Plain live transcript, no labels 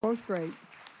both great.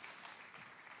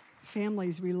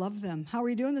 Families, we love them. How are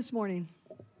you doing this morning?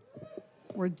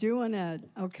 We're doing it.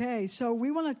 Okay, so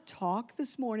we want to talk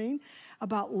this morning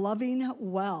about loving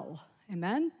well.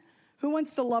 Amen? Who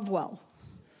wants to love well?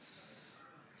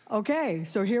 Okay,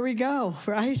 so here we go,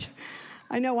 right?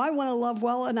 I know I want to love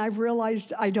well, and I've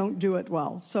realized I don't do it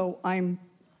well. So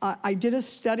I did a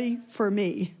study for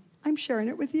me. I'm sharing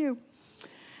it with you.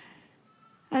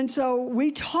 And so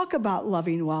we talk about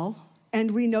loving well,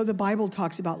 and we know the Bible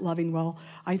talks about loving well.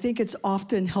 I think it's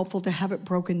often helpful to have it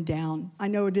broken down. I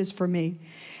know it is for me.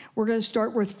 We're going to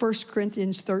start with 1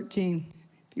 Corinthians 13,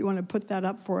 if you want to put that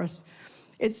up for us.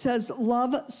 It says,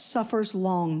 love suffers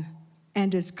long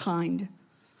and is kind.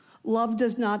 Love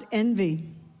does not envy.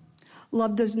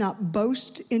 Love does not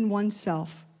boast in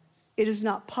oneself. It is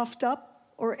not puffed up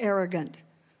or arrogant.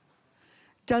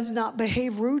 Does not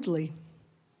behave rudely.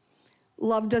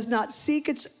 Love does not seek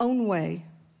its own way.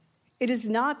 It is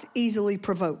not easily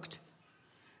provoked.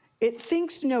 It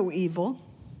thinks no evil.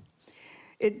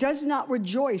 It does not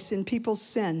rejoice in people's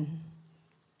sin,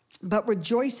 but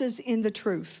rejoices in the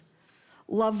truth.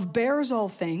 Love bears all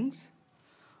things.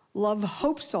 Love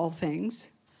hopes all things.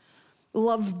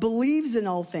 Love believes in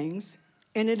all things,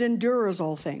 and it endures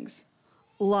all things.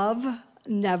 Love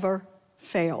never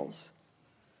fails.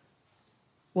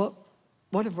 What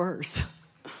a verse.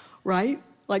 Right?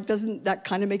 Like, doesn't that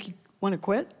kind of make you want to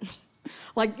quit?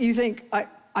 Like, you think,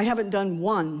 I haven't done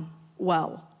one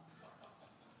well.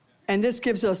 And this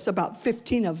gives us about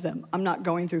 15 of them. I'm not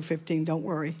going through 15, don't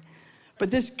worry. But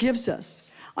this gives us.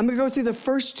 I'm going to go through the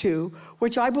first two,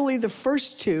 which I believe the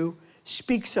first two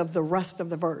speaks of the rest of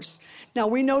the verse. Now,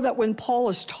 we know that when Paul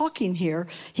is talking here,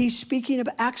 he's speaking of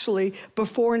actually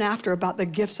before and after about the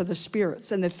gifts of the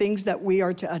spirits and the things that we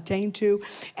are to attain to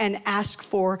and ask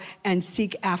for and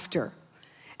seek after.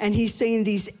 And he's saying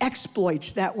these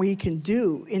exploits that we can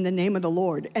do in the name of the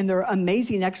Lord. And they're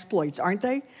amazing exploits, aren't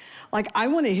they? Like, I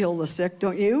want to heal the sick,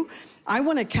 don't you? I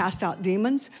want to cast out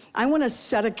demons. I want to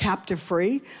set a captive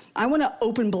free. I want to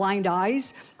open blind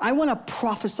eyes. I want to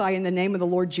prophesy in the name of the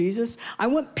Lord Jesus. I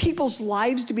want people's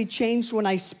lives to be changed when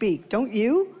I speak. Don't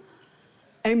you?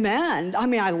 Amen. I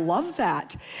mean, I love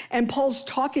that. And Paul's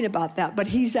talking about that, but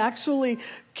he's actually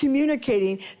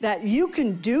communicating that you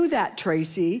can do that,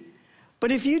 Tracey,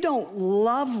 but if you don't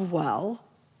love well,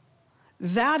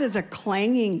 that is a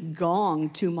clanging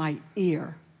gong to my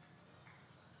ear.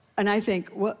 And I think,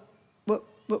 what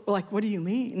do you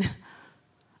mean?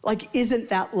 Like, isn't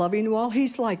that loving well?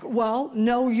 He's like, well,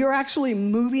 no, you're actually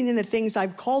moving in the things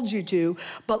I've called you to,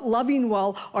 but loving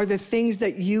well are the things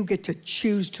that you get to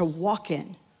choose to walk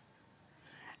in.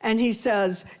 And he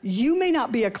says, you may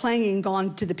not be a clanging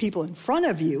gong to the people in front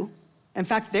of you. In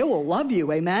fact, they will love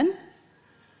you, amen?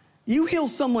 You heal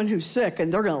someone who's sick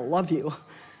and they're going to love you.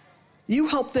 You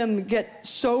help them get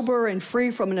sober and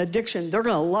free from an addiction, they're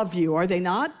going to love you, are they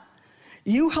not?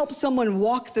 You help someone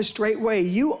walk the straight way.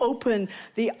 You open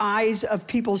the eyes of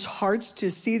people's hearts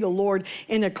to see the Lord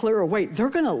in a clearer way.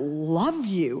 They're going to love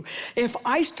you. If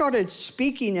I started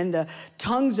speaking in the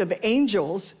tongues of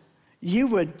angels, you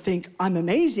would think I'm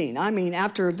amazing. I mean,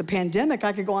 after the pandemic,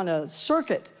 I could go on a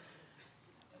circuit.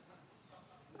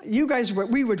 You guys,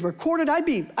 we would record it. I'd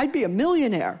be a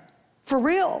millionaire. For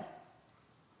real.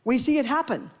 We see it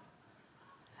happen.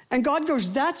 And God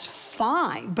goes, that's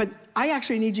fine, but I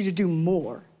actually need you to do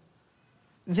more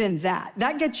than that.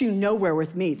 That gets you nowhere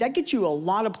with me. That gets you a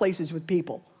lot of places with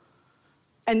people.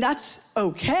 And that's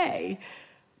okay.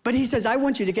 But he says, I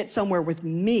want you to get somewhere with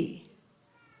me.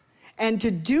 And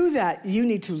to do that, you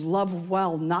need to love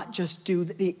well, not just do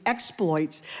the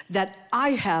exploits that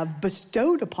I have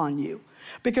bestowed upon you.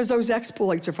 Because those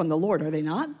exploits are from the Lord, are they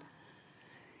not?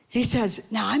 He says,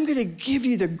 now I'm going to give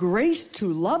you the grace to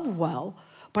love well,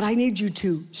 but I need you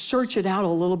to search it out a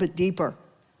little bit deeper.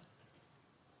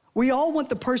 We all want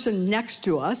the person next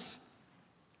to us,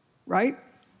 right?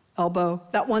 Elbow,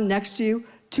 that one next to you,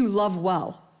 to love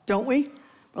well, don't we?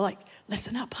 We're like,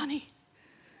 listen up, honey.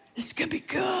 This is going to be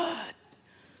good,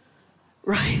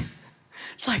 right?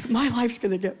 It's like, my life's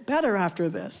going to get better after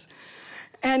this.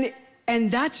 And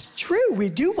that's true. We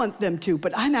do want them to,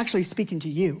 but I'm actually speaking to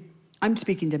you. I'm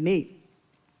speaking to me.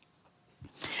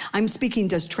 I'm speaking,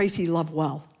 does Tracey love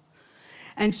well?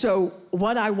 And so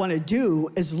what I want to do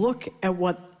is look at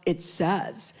what it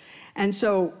says. And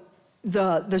so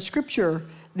the scripture,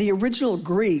 the original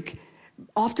Greek,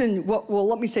 often,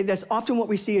 let me say this. Often what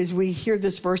we see is we hear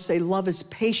this verse say, love is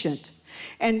patient.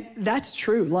 And that's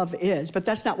true, love is, but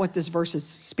that's not what this verse is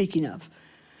speaking of.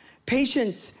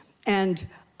 Patience and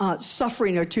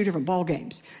suffering are two different ball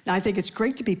games. Now, I think it's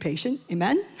great to be patient.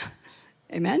 Amen?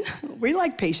 Amen? We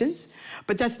like patience,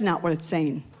 but that's not what it's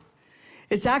saying.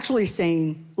 It's actually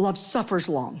saying love suffers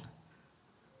long.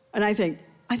 And I think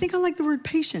I like the word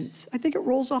patience. I think it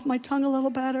rolls off my tongue a little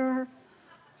better.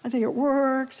 I think it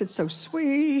works. It's so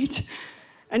sweet.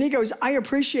 And he goes, I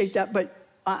appreciate that, but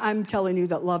I'm telling you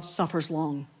that love suffers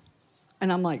long.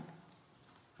 And I'm like,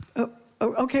 oh,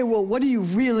 okay, well, what do you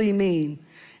really mean?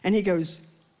 And he goes,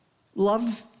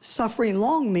 love suffering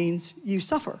long means you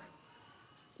suffer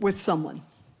with someone.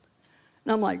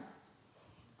 And I'm like,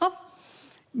 oh,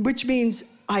 which means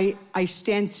I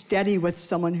stand steady with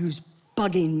someone who's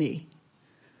bugging me.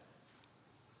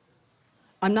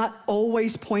 I'm not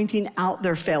always pointing out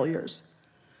their failures.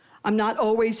 I'm not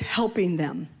always helping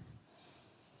them.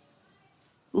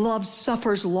 Love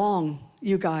suffers long,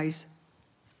 you guys.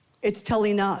 It's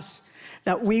telling us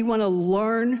that we want to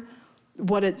learn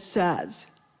what it says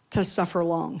to suffer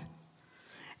long.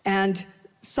 And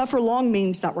suffer long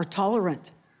means that we're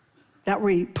tolerant, that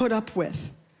we put up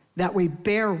with, that we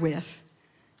bear with,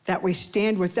 that we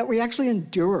stand with, that we actually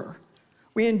endure.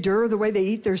 We endure the way they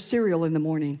eat their cereal in the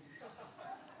morning.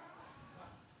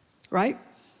 Right?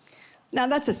 Now,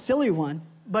 that's a silly one,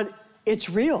 but it's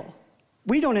real.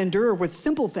 We don't endure with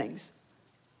simple things.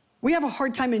 We have a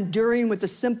hard time enduring with the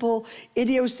simple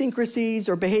idiosyncrasies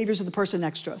or behaviors of the person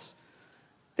next to us.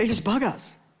 They just bug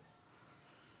us.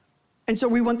 And so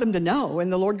we want them to know.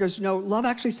 And the Lord goes, no, love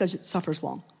actually says it suffers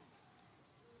long.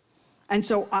 And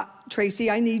so, Tracey,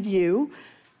 I need you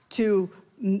to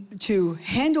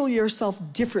handle yourself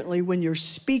differently when you're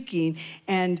speaking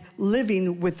and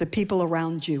living with the people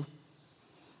around you.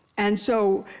 And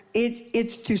so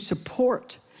it's to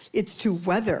support, it's to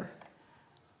weather.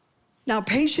 Now,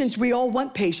 patience, we all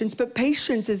want patience, but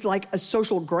patience is like a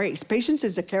social grace. Patience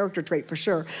is a character trait for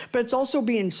sure, but it's also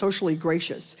being socially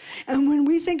gracious. And when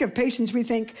we think of patience, we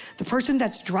think the person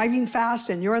that's driving fast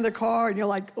and you're in the car and you're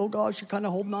like, oh gosh, you're kind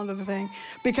of holding on to the thing.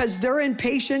 Because they're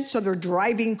impatient, so they're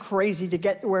driving crazy to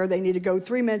get where they need to go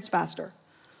 3 minutes faster.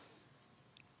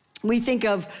 We think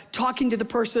of talking to the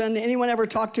person. Anyone ever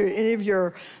talk to any of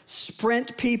your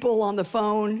Sprint people on the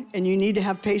phone and you need to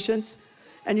have patience?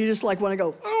 And you just like want to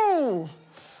go, oh.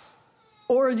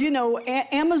 Or,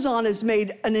 Amazon has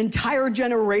made an entire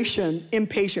generation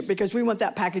impatient because we want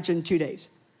that package in 2 days.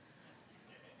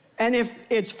 And if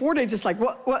it's 4 days, it's like,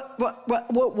 what do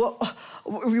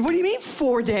you mean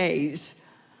 4 days?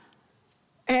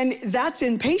 And that's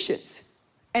impatience.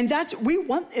 And we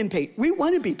want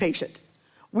to be patient.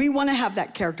 We want to have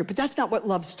that character, but that's not what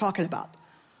love's talking about.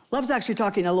 Love's actually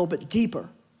talking a little bit deeper.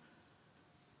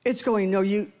 It's going, no,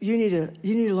 you need to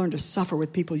learn to suffer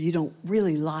with people you don't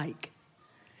really like.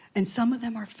 And some of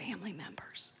them are family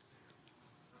members.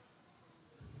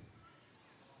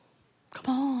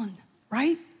 Come on,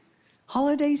 right?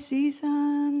 Holiday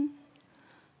season.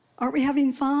 Aren't we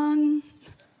having fun?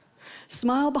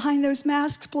 Smile behind those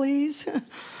masks, please.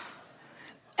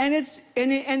 And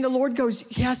the Lord goes,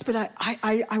 yes, but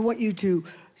I want you to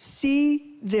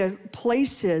see the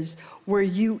places where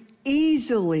you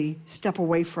easily step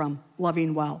away from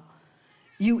loving well.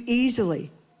 You easily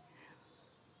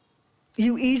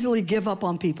give up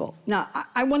on people. Now,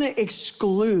 I want to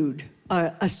exclude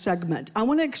a segment. I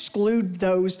want to exclude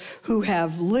those who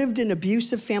have lived in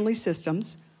abusive family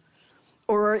systems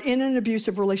or are in an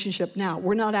abusive relationship now.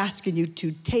 We're not asking you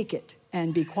to take it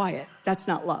and be quiet. That's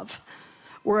not love.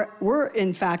 We're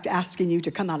in fact asking you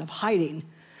to come out of hiding.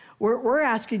 We're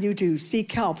asking you to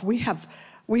seek help. We have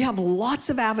lots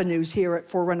of avenues here at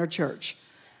Forerunner Church.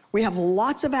 We have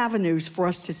lots of avenues for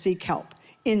us to seek help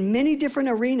in many different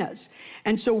arenas.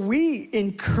 And so we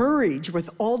encourage with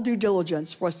all due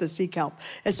diligence for us to seek help,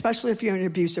 especially if you're in an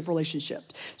abusive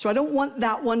relationship. So I don't want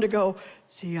that one to go,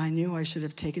 see, I knew I should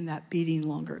have taken that beating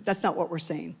longer. That's not what we're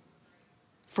saying.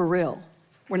 For real.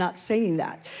 We're not saying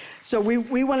that. So we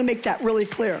want to make that really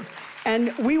clear.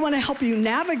 And we want to help you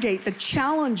navigate the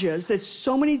challenges. There's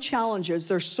so many challenges.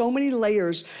 There's so many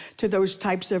layers to those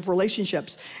types of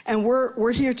relationships. And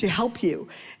we're here to help you.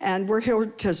 And we're here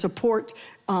to support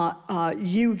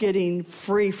you getting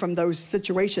free from those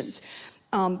situations.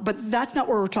 But that's not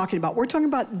what we're talking about. We're talking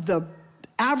about the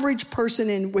average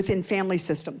person within family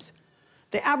systems.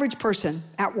 The average person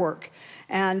at work.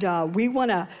 And we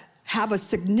want to have a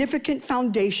significant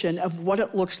foundation of what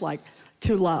it looks like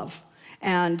to love.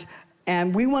 And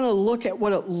we want to look at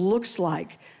what it looks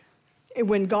like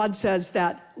when God says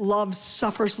that love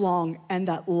suffers long and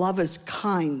that love is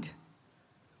kind,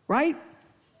 right?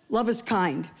 Love is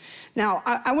kind. Now,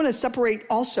 I want to separate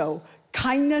also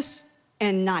kindness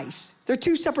and nice. They're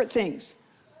two separate things,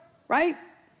 right?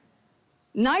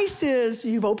 Nice is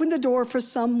you've opened the door for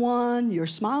someone, you're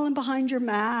smiling behind your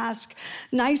mask.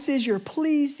 Nice is you're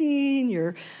pleasing,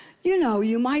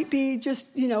 you might be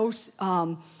just,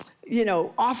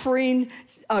 offering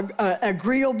a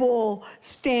agreeable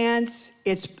stance.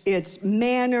 It's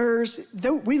manners.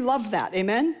 We love that.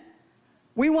 Amen.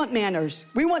 We want manners.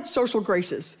 We want social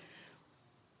graces.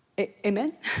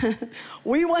 Amen.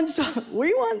 we want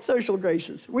social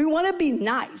graces. We want to be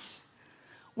nice.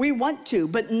 We want to,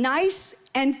 but nice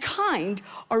and kind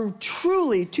are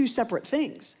truly two separate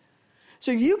things.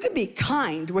 So you could be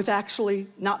kind with actually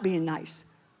not being nice.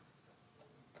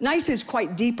 Nice is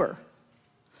quite deeper.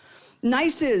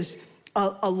 Nice is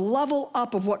a level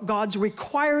up of what God's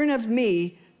requiring of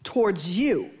me towards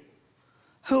you,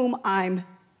 whom I'm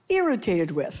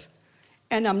irritated with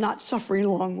and I'm not suffering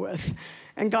along with.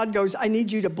 And God goes, I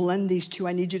need you to blend these two.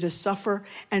 I need you to suffer.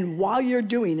 And while you're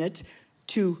doing it,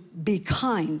 to be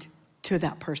kind to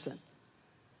that person.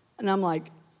 And I'm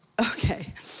like,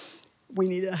 okay, we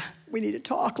need to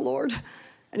talk, Lord.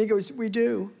 And he goes, we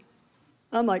do.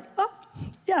 I'm like, oh,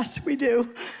 yes, we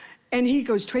do. And he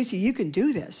goes, Tracey, you can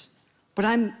do this, but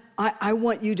I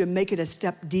want you to make it a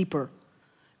step deeper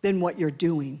than what you're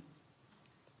doing.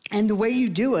 And the way you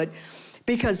do it,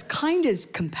 because kind is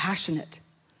compassionate.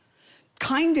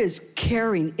 Kind is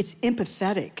caring. It's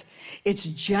empathetic. It's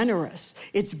generous.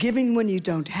 It's giving when you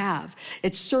don't have.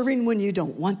 It's serving when you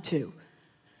don't want to.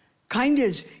 Kind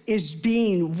is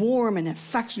being warm and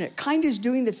affectionate. Kind is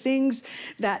doing the things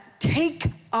that take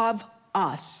of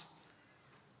us.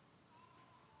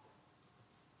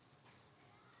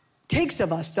 Takes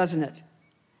of us, doesn't it?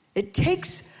 It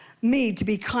takes me to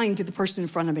be kind to the person in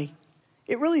front of me.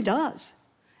 It really does.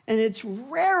 And it's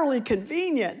rarely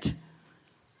convenient.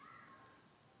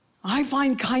 I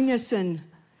find kindness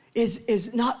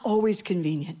is not always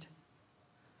convenient.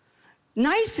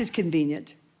 Nice is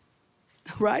convenient,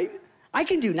 right? I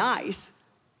can do nice.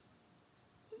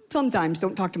 Sometimes,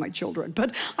 don't talk to my children,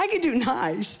 but I can do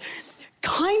nice.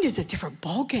 Kind is a different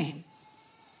ballgame.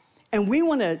 And we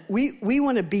want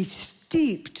to be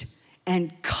steeped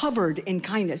and covered in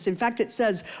kindness. In fact, it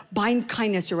says, bind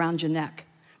kindness around your neck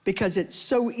because it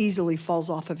so easily falls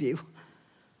off of you.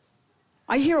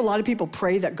 I hear a lot of people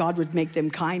pray that God would make them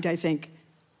kind. I think,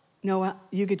 no,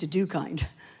 you get to do kind.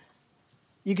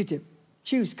 You get to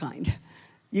choose kind.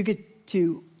 You get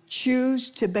to choose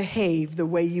to behave the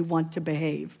way you want to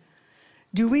behave.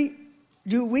 Do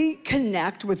we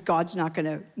connect with God's not going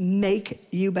to make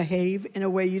you behave in a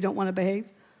way you don't want to behave?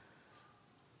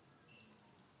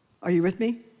 Are you with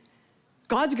me?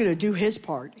 God's going to do his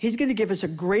part. He's going to give us a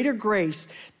greater grace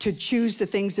to choose the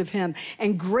things of him.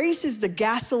 And grace is the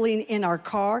gasoline in our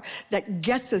car that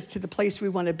gets us to the place we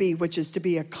want to be, which is to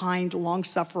be a kind,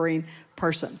 long-suffering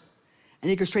person. And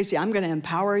he goes, Tracey, I'm going to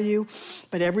empower you,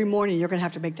 but every morning you're going to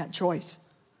have to make that choice.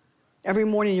 Every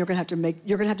morning you're going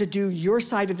to have to do your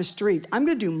side of the street. I'm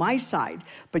going to do my side,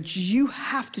 but you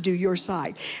have to do your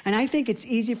side. And I think it's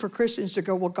easy for Christians to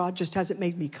go, well, God just hasn't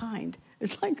made me kind.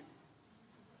 It's like,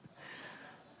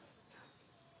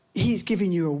 he's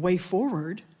giving you a way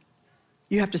forward.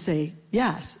 You have to say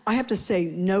yes. I have to say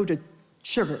no to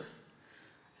sugar.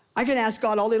 I can ask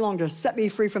God all day long to set me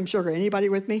free from sugar. Anybody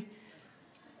with me?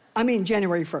 I mean,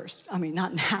 January 1st. I mean,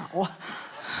 not now.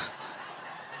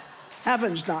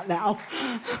 Heaven's not now.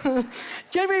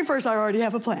 January 1st, I already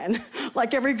have a plan.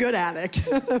 Like every good addict,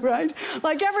 right?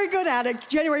 Like every good addict,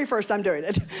 January 1st, I'm doing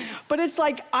it. But it's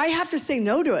like, I have to say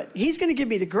no to it. He's going to give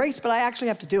me the grace, but I actually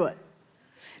have to do it.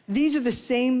 These are the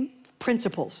same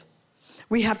principles.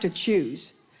 We have to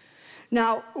choose.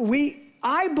 Now,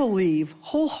 I believe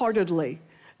wholeheartedly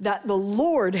that the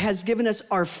Lord has given us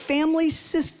our family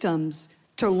systems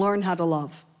to learn how to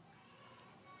love.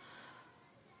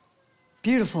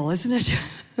 Beautiful, isn't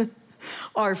it?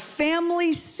 Our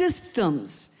family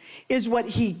systems is what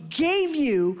he gave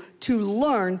you to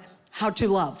learn how to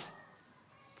love.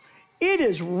 It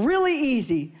is really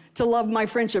easy to love my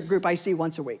friendship group I see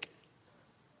once a week.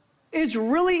 It's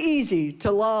really easy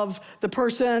to love the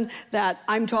person that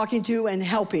I'm talking to and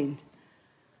helping.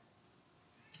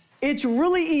 It's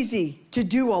really easy to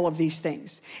do all of these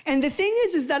things. And the thing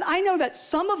is that I know that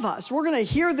some of us, we're going to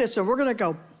hear this and we're going to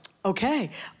go, okay,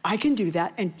 I can do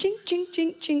that. And chink, chink,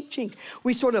 chink, chink, chink.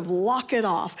 We sort of lock it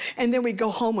off. And then we go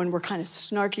home and we're kind of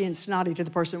snarky and snotty to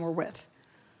the person we're with.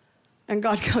 And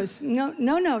God goes,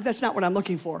 no, that's not what I'm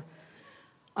looking for.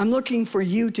 I'm looking for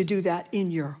you to do that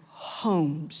in your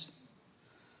homes.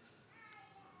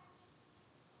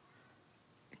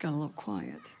 It got a little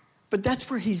quiet. But that's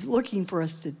where he's looking for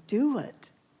us to do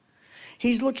it.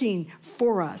 He's looking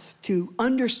for us to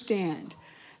understand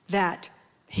that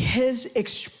his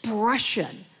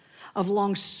expression of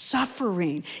long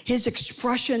suffering, his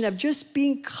expression of just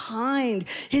being kind,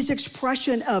 his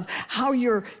expression of how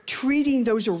you're treating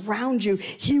those around you.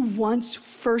 He wants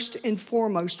first and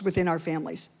foremost within our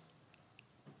families,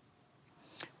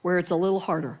 where it's a little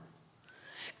harder.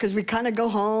 Because we kind of go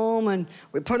home and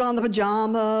we put on the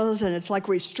pajamas and it's like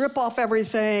we strip off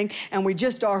everything and we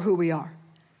just are who we are.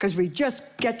 Because we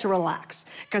just get to relax.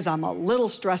 Because I'm a little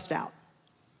stressed out.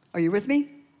 Are you with me?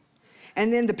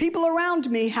 And then the people around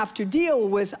me have to deal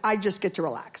with, I just get to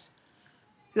relax.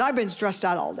 Because I've been stressed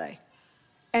out all day.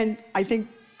 And I think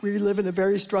we live in a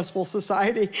very stressful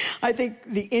society. I think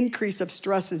the increase of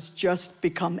stress has just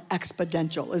become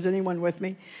exponential. Is anyone with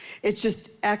me? It's just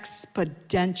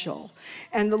exponential.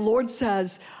 And the Lord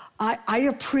says, I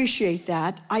appreciate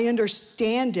that. I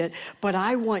understand it. But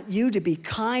I want you to be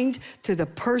kind to the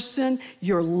person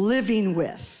you're living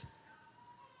with.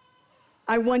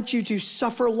 I want you to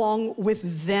suffer along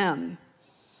with them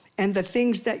and the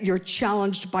things that you're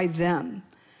challenged by them.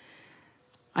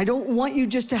 I don't want you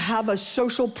just to have a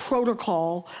social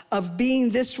protocol of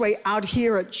being this way out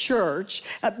here at church,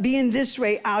 being this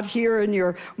way out here in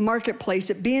your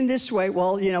marketplace, being this way,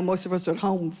 well, you know, most of us are at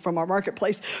home from our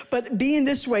marketplace, but being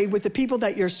this way with the people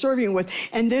that you're serving with.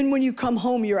 And then when you come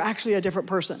home, you're actually a different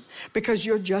person because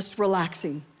you're just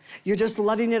relaxing. You're just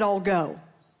letting it all go.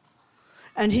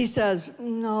 And he says,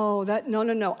 no.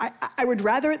 I would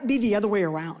rather it be the other way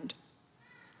around.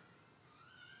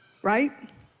 Right?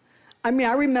 I mean,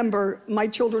 I remember my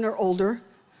children are older.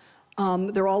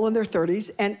 They're all in their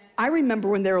 30s. And I remember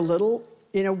when they were little,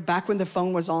 you know, back when the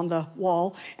phone was on the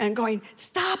wall and going,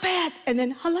 stop it. And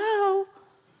then, hello,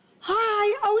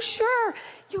 hi, oh, sure.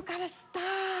 You gotta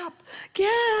stop.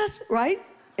 Yes, right?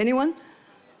 Anyone?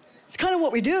 It's kind of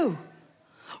what we do.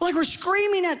 Like we're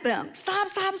screaming at them, stop,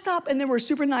 stop, stop. And then we're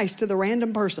super nice to the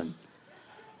random person.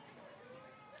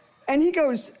 And he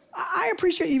goes, I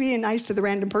appreciate you being nice to the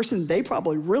random person. They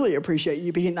probably really appreciate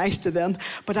you being nice to them.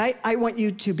 But I want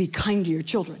you to be kind to your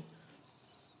children.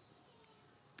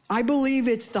 I believe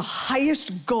it's the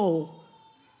highest goal.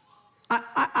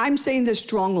 I'm saying this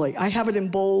strongly. I have it in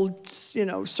bold, you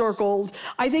know, circled.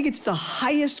 I think it's the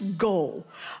highest goal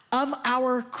of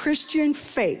our Christian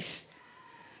faith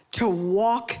to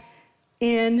walk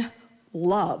in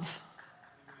love.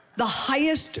 The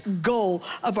highest goal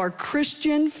of our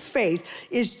Christian faith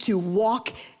is to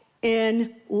walk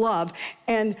in love.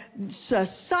 And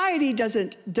society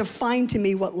doesn't define to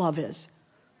me what love is.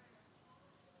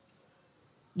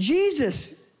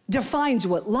 Jesus defines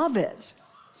what love is.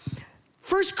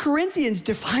 1 Corinthians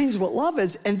defines what love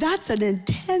is, and that's an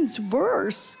intense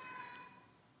verse.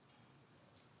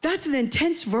 That's an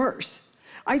intense verse.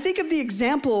 I think of the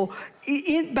example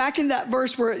back in that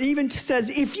verse where it even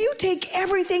says, if you take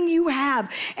everything you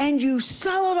have and you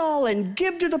sell it all and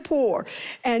give to the poor,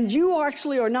 and you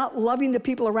actually are not loving the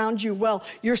people around you well,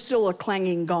 you're still a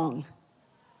clanging gong.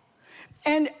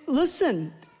 And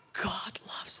listen, God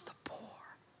loves the poor.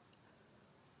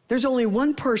 There's only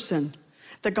one person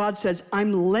that God says,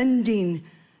 I'm lending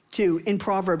to in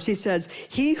Proverbs. He says,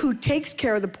 he who takes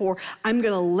care of the poor, I'm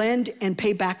going to lend and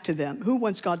pay back to them. Who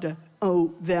wants God to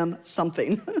owe them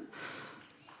something?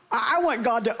 I want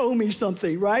God to owe me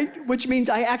something, right? Which means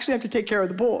I actually have to take care of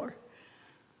the poor.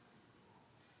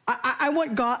 I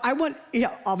want God,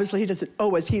 obviously he doesn't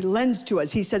owe us. He lends to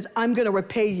us. He says, I'm going to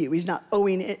repay you. He's not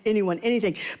owing anyone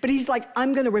anything. But he's like,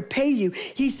 I'm going to repay you.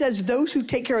 He says, those who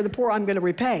take care of the poor, I'm going to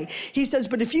repay. He says,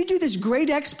 but if you do this great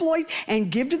exploit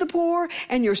and give to the poor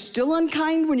and you're still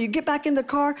unkind when you get back in the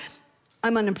car,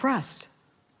 I'm unimpressed.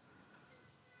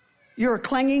 You're a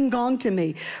clanging gong to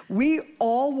me. We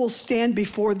all will stand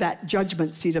before that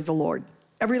judgment seat of the Lord.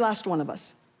 Every last one of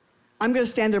us. I'm going to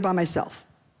stand there by myself.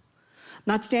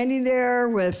 Not standing there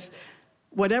with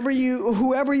whoever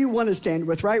you want to stand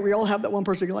with, right? We all have that one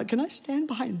person like, can I stand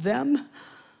behind them?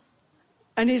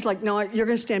 And he's like, no, you're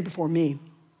going to stand before me.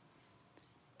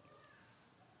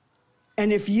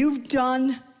 And if you've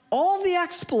done all the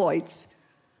exploits,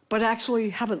 but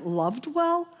actually haven't loved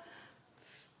well,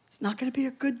 it's not going to be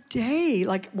a good day.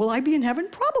 Like, will I be in heaven?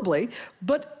 Probably.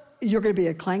 But you're going to be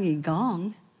a clanging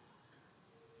gong.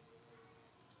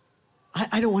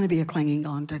 I don't want to be a clanging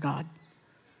gong to God.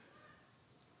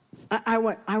 I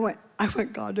want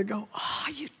God to go, oh,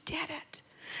 you did it.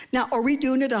 Now, are we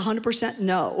doing it 100%?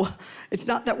 No. It's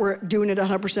not that we're doing it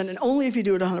 100%, and only if you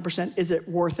do it 100% is it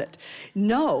worth it.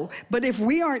 No, but if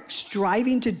we aren't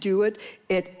striving to do it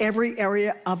at every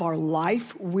area of our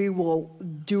life, we will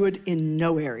do it in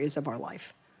no areas of our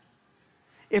life.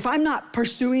 If I'm not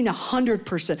pursuing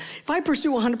 100%, if I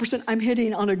pursue 100%, I'm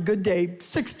hitting on a good day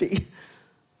 60.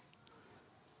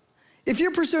 If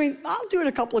you're pursuing, I'll do it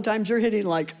a couple of times, you're hitting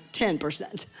like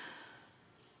 10%.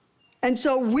 And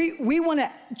so we want to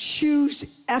choose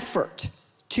effort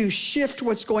to shift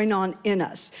what's going on in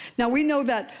us. Now we know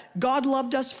that God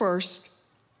loved us first.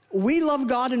 We love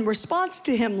God in response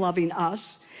to him loving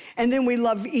us. And then we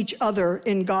love each other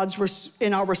in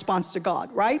our response to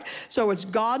God, right? So it's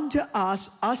God to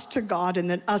us to God, and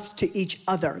then us to each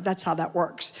other. That's how that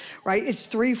works, right? It's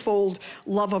threefold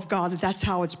love of God. That's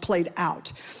how it's played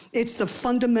out. It's the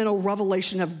fundamental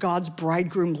revelation of God's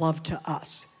bridegroom love to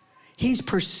us. He's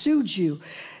pursued you.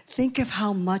 Think of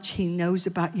how much he knows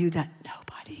about you that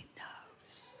nobody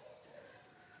knows.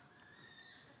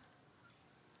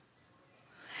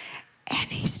 And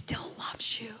he still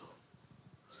loves you.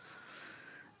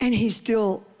 And he's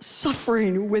still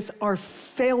suffering with our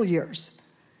failures.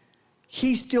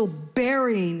 He's still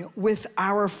bearing with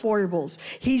our foibles.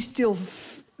 He's still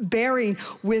bearing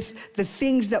with the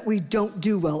things that we don't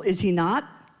do well. Is he not?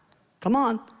 Come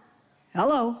on.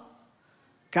 Hello.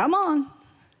 Come on.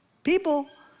 People,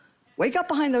 wake up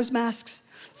behind those masks.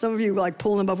 Some of you like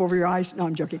pulling them up over your eyes. No,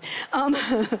 I'm joking.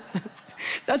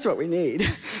 That's what we need.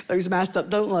 Those masks that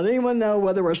don't let anyone know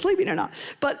whether we're sleeping or not.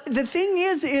 But the thing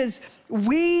is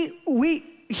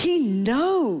he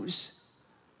knows.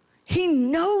 He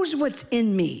knows what's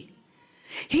in me.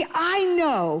 I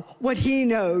know what he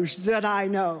knows that I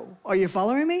know. Are you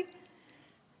following me?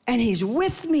 And he's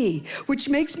with me, which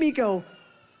makes me go,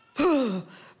 oh,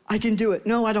 I can do it.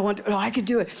 No, I don't want to. No, I can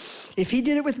do it. If he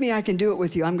did it with me, I can do it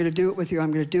with you. I'm going to do it with you.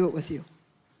 I'm going to do it with you.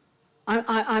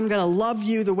 I'm going to love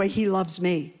you the way he loves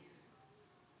me.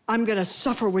 I'm going to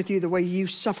suffer with you the way you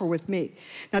suffer with me.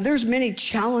 Now, there's many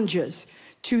challenges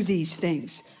to these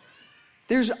things.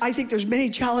 I think there's many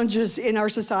challenges in our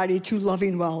society to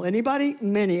loving well. Anybody?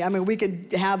 Many. I mean, we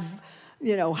could have,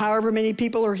 however many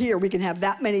people are here, we can have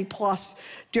that many plus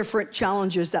different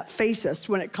challenges that face us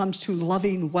when it comes to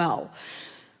loving well.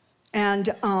 And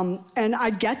I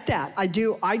get that. I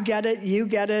do. I get it. You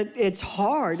get it. It's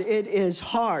hard. It is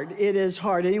hard. It is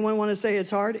hard. Anyone want to say it's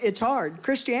hard? It's hard.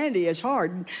 Christianity is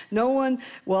hard. A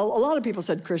lot of people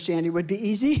said Christianity would be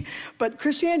easy, but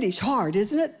Christianity's hard,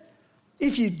 isn't it?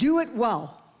 If you do it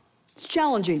well, it's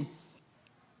challenging.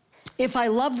 If I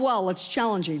love well, it's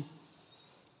challenging.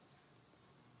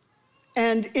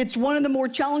 And it's one of the more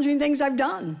challenging things I've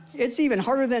done. It's even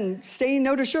harder than saying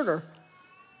no to sugar.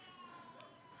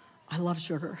 I love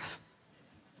sugar.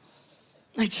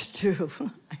 I just do.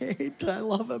 I hate that I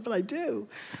love it, but I do.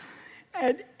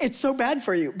 And it's so bad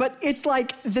for you. But it's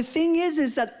like, the thing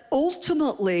is that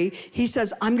ultimately, he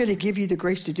says, I'm going to give you the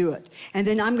grace to do it. And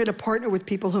then I'm going to partner with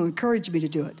people who encourage me to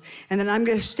do it. And then I'm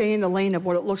going to stay in the lane of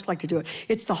what it looks like to do it.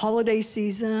 It's the holiday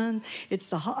season.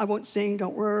 I won't sing,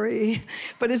 don't worry.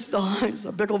 But it's the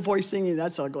Bickle voice singing,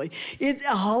 that's ugly. It's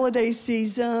a holiday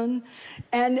season.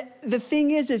 And the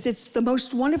thing is it's the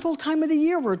most wonderful time of the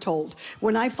year, we're told,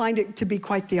 when I find it to be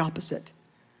quite the opposite.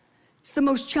 It's the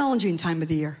most challenging time of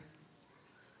the year.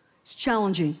 It's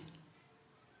challenging.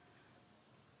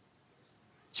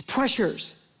 It's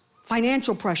pressures,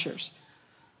 financial pressures.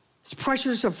 It's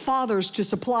pressures of fathers to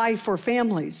supply for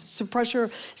families. It's the pressure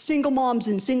of single moms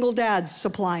and single dads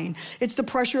supplying. It's the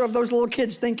pressure of those little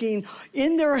kids thinking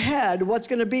in their head what's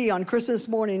going to be on Christmas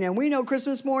morning. And we know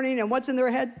Christmas morning and what's in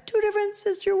their head, two different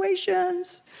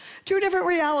situations, two different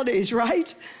realities,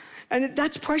 right? And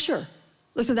that's pressure.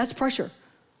 Listen, that's pressure.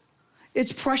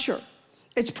 It's pressure.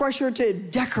 It's pressure to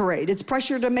decorate. It's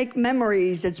pressure to make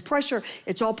memories. It's pressure.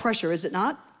 It's all pressure, is it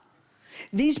not?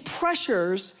 These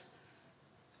pressures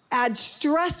add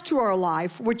stress to our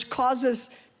life, which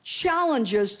causes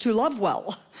challenges to love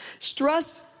well.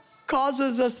 Stress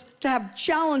causes us to have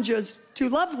challenges to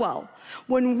love well.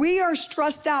 When we are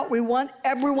stressed out, we want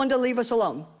everyone to leave us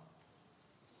alone.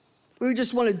 We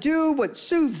just want to do what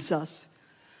soothes us.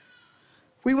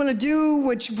 We want to do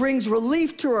which brings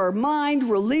relief to our mind,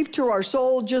 relief to our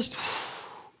soul, just,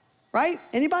 right?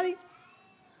 Anybody?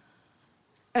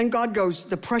 And God goes,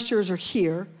 the pressures are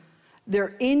here.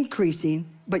 They're increasing,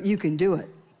 but you can do it.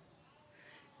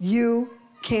 You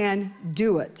can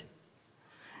do it.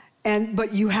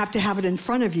 But you have to have it in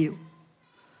front of you.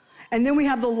 And then we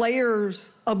have the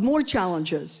layers of more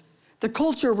challenges. The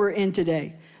culture we're in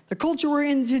today. The culture we're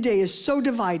in today is so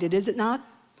divided, is it not?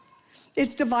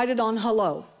 It's divided on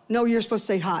hello. No, you're supposed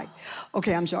to say hi.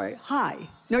 Okay, I'm sorry. Hi.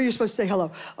 No, you're supposed to say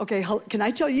hello. Okay, can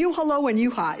I tell you hello and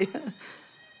you hi?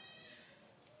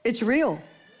 It's real.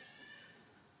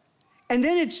 And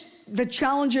then it's the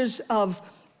challenges of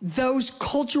those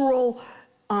cultural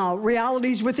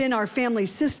realities within our family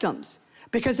systems,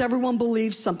 because everyone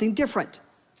believes something different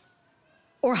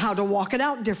or how to walk it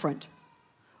out different.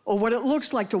 or what it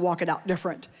looks like to walk it out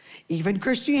different. Even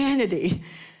Christianity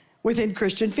within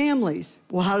Christian families.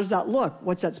 Well, how does that look?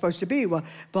 What's that supposed to be? Well,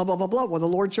 blah, blah, blah, blah. Well, the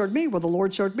Lord showed me. Well, the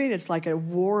Lord showed me. And it's like a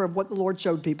war of what the Lord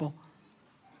showed people.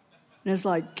 And it's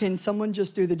like, can someone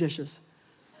just do the dishes?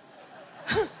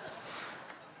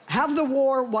 Have the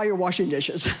war while you're washing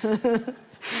dishes.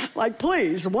 Like,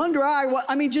 please, one dry,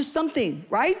 just something,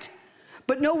 right?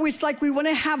 But no, it's like we want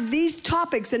to have these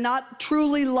topics and not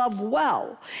truly love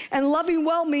well. And loving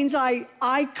well means I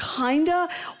kind of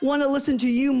want to listen to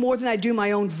you more than I do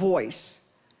my own voice,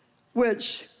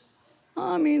 which,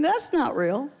 that's not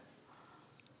real.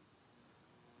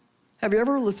 Have you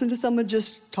ever listened to someone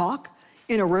just talk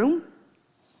in a room?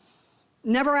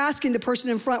 Never asking the person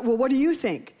in front, well, what do you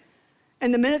think?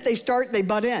 And the minute they start, they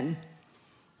butt in.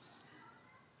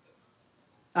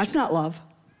 That's not love.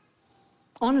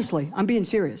 Honestly, I'm being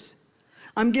serious.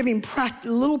 I'm giving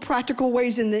little practical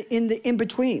ways in the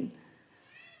in-between.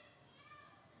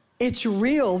 It's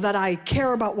real that I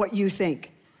care about what you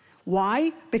think.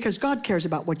 Why? Because God cares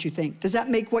about what you think. Does that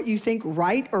make what you think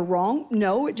right or wrong?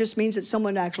 No, it just means that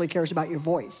someone actually cares about your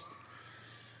voice.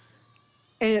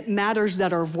 And it matters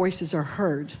that our voices are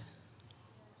heard.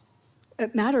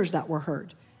 It matters that we're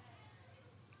heard.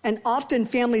 And often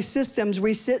family systems,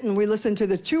 we sit and we listen to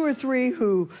the two or three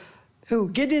who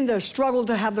get into a struggle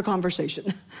to have the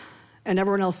conversation, and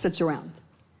everyone else sits around.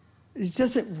 It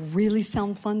doesn't really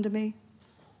sound fun to me,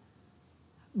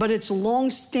 but it's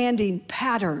long-standing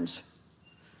patterns,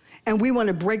 and we want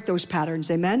to break those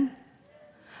patterns, amen?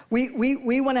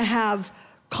 We want to have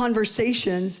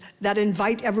conversations that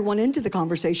invite everyone into the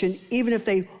conversation, even if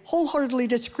they wholeheartedly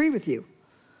disagree with you.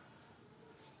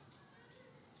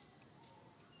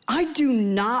 I do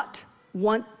not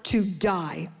want to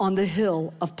die on the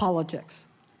hill of politics.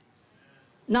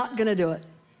 Not gonna do it.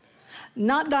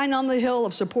 Not dying on the hill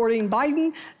of supporting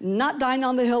Biden, not dying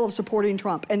on the hill of supporting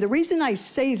Trump. And the reason I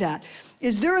say that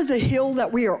is there is a hill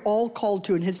that we are all called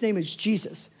to, and his name is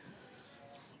Jesus.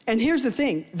 And here's the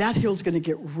thing, that hill's gonna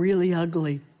get really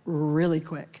ugly really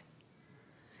quick.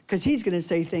 Because he's gonna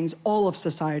say things all of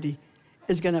society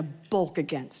is gonna bulk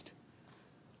against.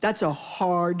 That's a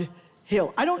hard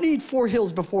hill. I don't need 4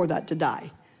 hills before that to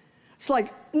die. It's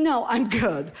like, no, I'm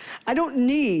good. I don't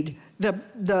need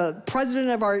the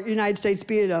president of our United States,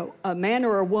 be it a man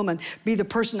or a woman, be the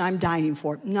person I'm dying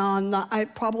for. No,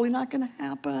 probably not going to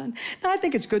happen. Now, I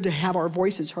think it's good to have our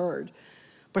voices heard,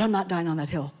 but I'm not dying on that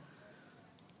hill.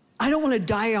 I don't want to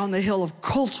die on the hill of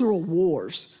cultural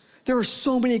wars. There are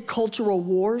so many cultural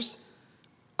wars,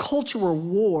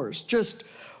 just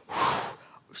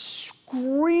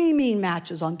screaming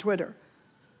matches on Twitter.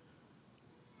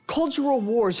 Cultural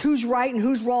wars, who's right and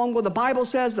who's wrong? Well, the Bible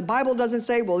says, the Bible doesn't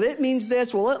say, well, it means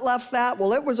this, well, it left that,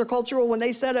 well, it was a cultural when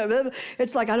they said it.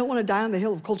 It's like, I don't want to die on the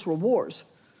hill of cultural wars.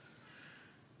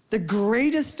 The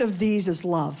greatest of these is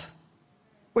love,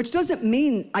 which doesn't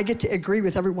mean I get to agree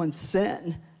with everyone's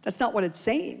sin. That's not what it's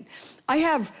saying. I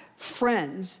have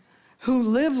friends who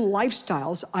live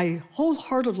lifestyles I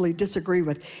wholeheartedly disagree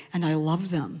with, and I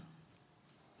love them.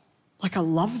 Like, I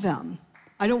love them.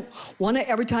 I don't want to,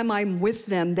 every time I'm with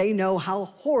them, they know how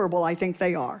horrible I think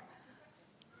they are.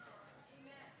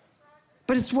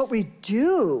 But it's what we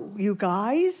do, you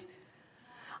guys.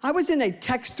 I was in a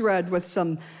text thread with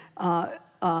some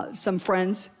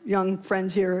friends, young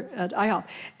friends here at IHOP,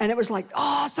 and it was like,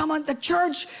 someone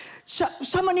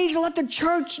needs to let the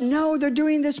church know they're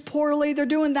doing this poorly, they're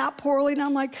doing that poorly. And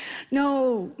I'm like,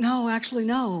 no, actually,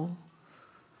 no.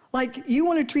 Like, you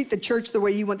want to treat the church the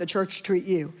way you want the church to treat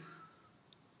you.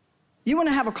 You want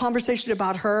to have a conversation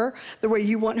about her the way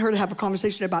you want her to have a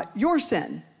conversation about your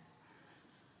sin.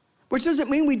 Which doesn't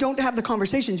mean we don't have the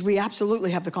conversations. We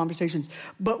absolutely have the conversations.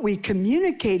 But we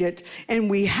communicate it, and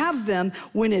we have them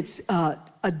when it's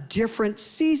a different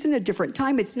season, a different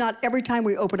time. It's not every time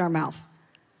we open our mouth.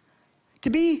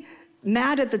 To be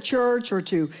mad at the church or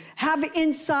to have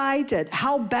insight at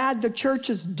how bad the church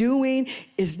is doing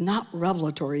is not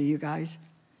revelatory, you guys.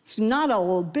 It's not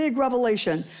a big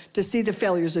revelation to see the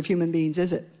failures of human beings,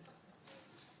 is it?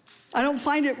 I don't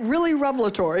find it really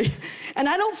revelatory. And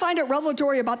I don't find it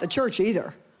revelatory about the church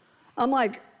either. I'm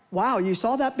like, wow, you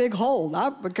saw that big hole,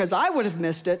 because I would have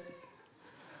missed it.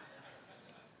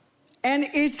 And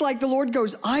it's like the Lord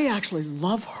goes, I actually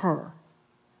love her.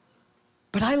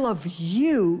 But I love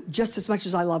you just as much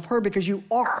as I love her because you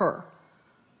are her.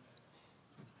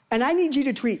 And I need you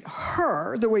to treat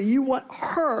her the way you want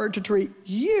her to treat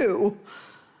you.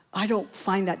 I don't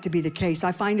find that to be the case.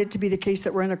 I find it to be the case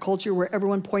that we're in a culture where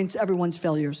everyone points everyone's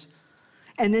failures.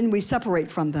 And then we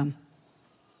separate from them.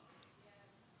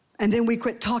 And then we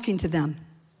quit talking to them.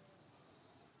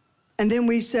 And then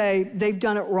we say, they've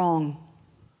done it wrong.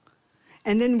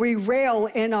 And then we rail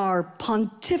in our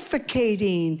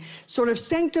pontificating, sort of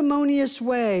sanctimonious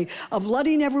way of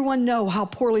letting everyone know how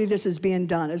poorly this is being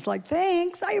done. It's like,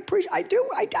 thanks, I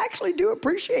actually do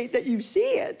appreciate that you see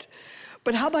it.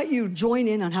 But how about you join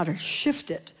in on how to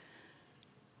shift it?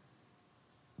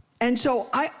 And so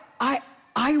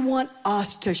I want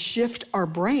us to shift our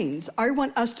brains. I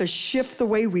want us to shift the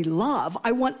way we love.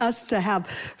 I want us to have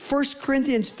 1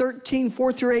 Corinthians 13,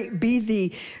 4-8 be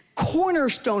the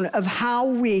cornerstone of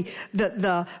how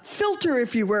the filter,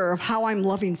 if you will, of how I'm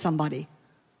loving somebody.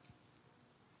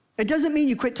 It doesn't mean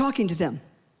you quit talking to them.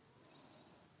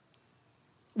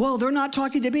 Well, they're not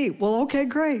talking to me. Well, okay,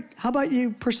 great. How about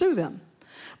you pursue them?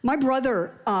 My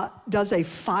brother does a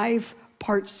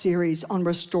 5-part series on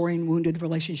restoring wounded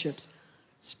relationships.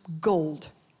 It's gold.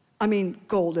 I mean,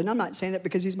 gold. And I'm not saying that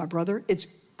because he's my brother. It's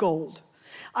gold.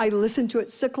 I listen to it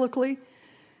cyclically.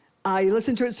 I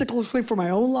listen to it cyclically for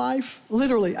my own life.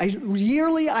 Literally,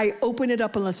 yearly I open it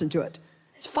up and listen to it.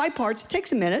 It's 5 parts. It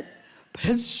takes a minute, but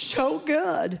it's so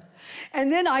good.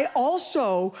 And then I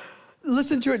also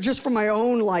listen to it just for my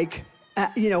own,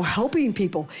 helping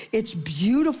people. It's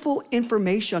beautiful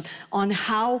information on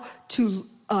how to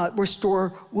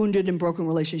restore wounded and broken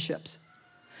relationships.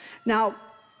 Now,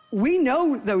 we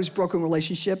know those broken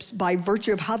relationships by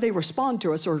virtue of how they respond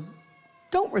to us or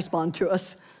don't respond to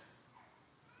us.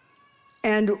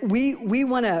 And we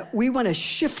want to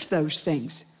shift those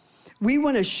things. We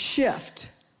want to shift.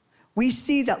 We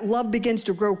see that love begins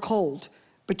to grow cold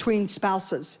between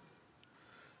spouses.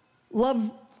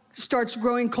 Love starts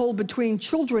growing cold between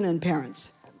children and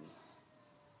parents,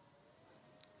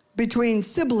 between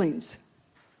siblings,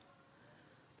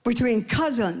 between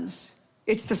cousins.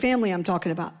 It's the family I'm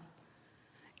talking about.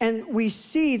 And we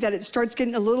see that it starts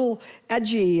getting a little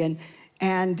edgy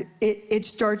and it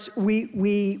starts,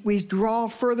 we draw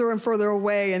further and further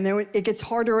away, and then it gets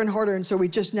harder and harder, and so we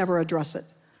just never address it.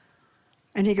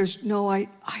 And he goes, no, I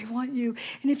want you.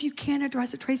 And if you can't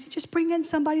address it, Tracey, just bring in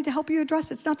somebody to help you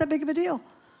address it. It's not that big of a deal.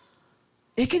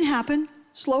 It can happen.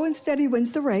 Slow and steady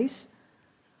wins the race.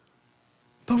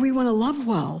 But we want to love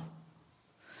well.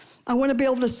 I want to be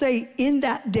able to say in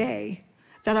that day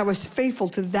that I was faithful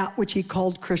to that which he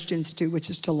called Christians to,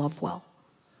 which is to love well.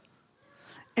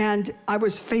 And I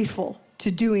was faithful to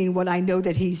doing what I know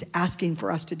that he's asking for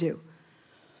us to do.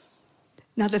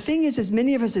 Now, the thing is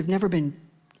many of us have never been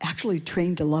actually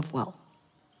trained to love well,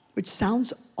 which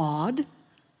sounds odd.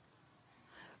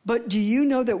 But do you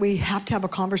know that we have to have a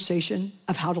conversation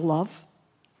of how to love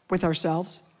with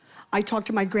ourselves? I talk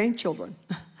to my grandchildren.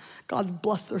 God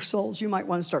bless their souls. You might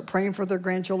want to start praying for their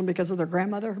grandchildren because of their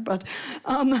grandmother. But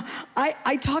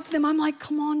I talk to them. I'm like,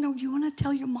 come on, no, you want to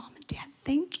tell your mom and dad,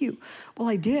 thank you. Well,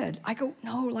 I did. I go,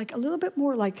 no, like a little bit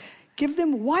more, like give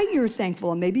them why you're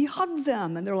thankful and maybe hug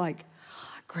them. And they're like,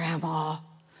 Grandma.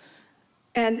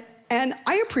 And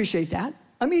I appreciate that.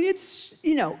 I mean, it's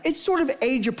sort of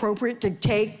age appropriate to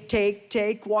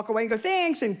take, walk away and go,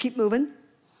 thanks, and keep moving.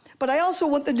 But I also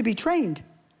want them to be trained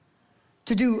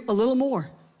to do a little more.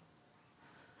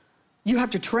 You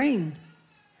have to train.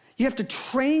 You have to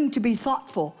train to be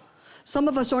thoughtful. Some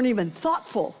of us aren't even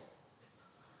thoughtful.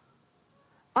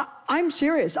 I'm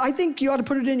serious. I think you ought to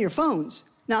put it in your phones.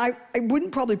 Now, I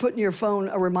wouldn't probably put in your phone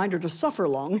a reminder to suffer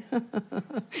long.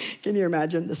 Can you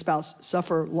imagine the spouse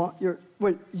suffer long?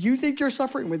 You think you're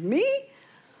suffering with me?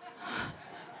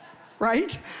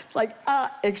 Right? It's like,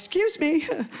 excuse me.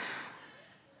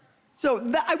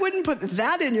 So I wouldn't put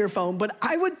that in your phone, but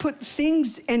I would put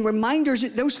things and reminders.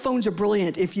 Those phones are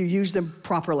brilliant if you use them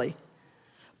properly.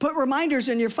 Put reminders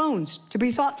in your phones to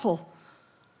be thoughtful.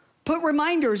 Put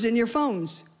reminders in your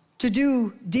phones to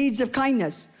do deeds of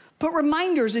kindness. Put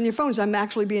reminders in your phones. I'm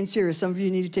actually being serious. Some of you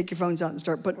need to take your phones out and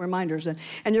start putting reminders in.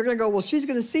 And you're going to go, well, she's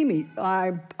going to see me.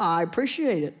 I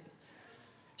appreciate it.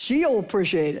 She'll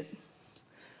appreciate it.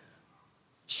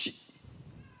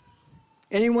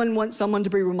 Anyone want someone to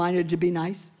be reminded to be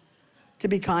nice, to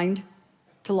be kind,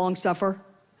 to long suffer?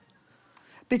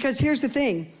 Because here's the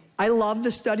thing. I love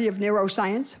the study of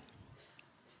neuroscience.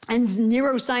 And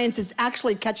neuroscience is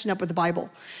actually catching up with the Bible.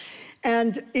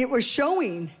 And it was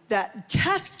showing that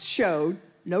tests showed,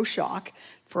 no shock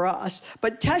for us,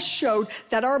 but tests showed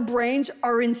that our brains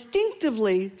are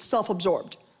instinctively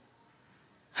self-absorbed.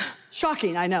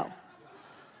 Shocking, I know.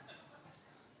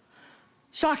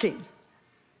 Shocking.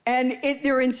 And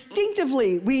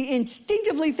we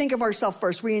instinctively think of ourselves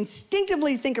first. We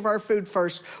instinctively think of our food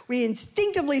first. We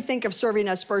instinctively think of serving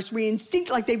us first.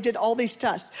 Like they did all these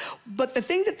tests. But the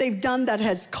thing that they've done that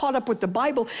has caught up with the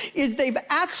Bible is they've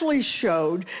actually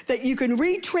showed that you can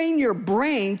retrain your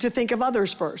brain to think of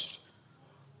others first.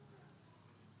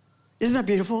 Isn't that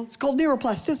beautiful? It's called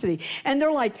neuroplasticity. And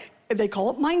they call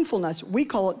it mindfulness. We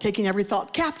call it taking every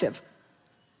thought captive.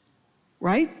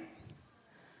 Right?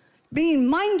 Being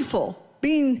mindful,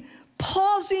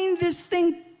 pausing this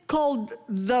thing called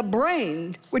the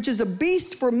brain, which is a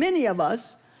beast for many of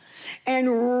us,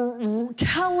 and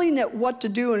telling it what to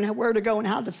do and where to go and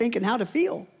how to think and how to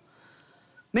feel.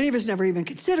 Many of us never even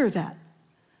consider that.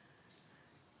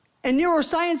 And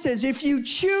neuroscience says if you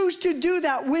choose to do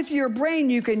that with your brain,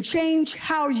 you can change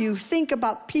how you think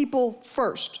about people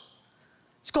first.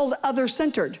 It's called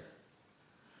other-centered.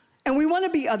 And we want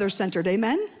to be other-centered,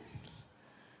 amen?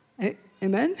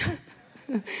 Amen?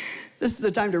 This is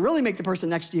the time to really make the person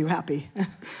next to you happy.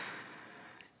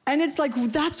 And it's like,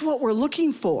 that's what we're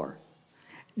looking for.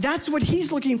 That's what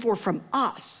he's looking for from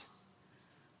us.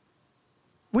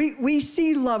 We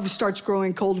see love starts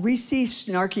growing cold. We see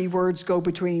snarky words go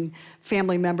between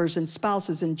family members and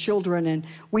spouses and children. And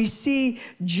we see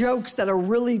jokes that are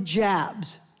really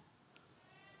jabs.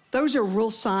 Those are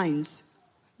real signs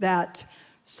that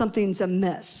something's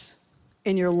amiss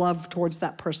in your love towards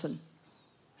that person.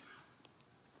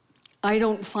 I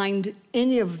don't find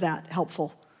any of that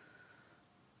helpful.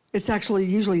 It's actually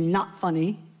usually not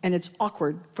funny, and it's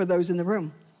awkward for those in the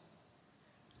room.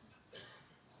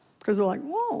 Because they're like,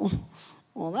 whoa,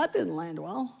 well, that didn't land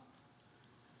well.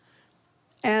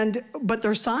 But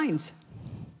there's signs.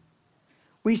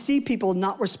 We see people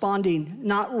not responding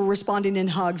in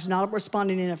hugs, not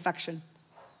responding in affection.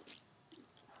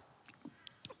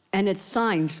 And it's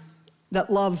signs that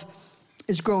love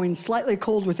is growing slightly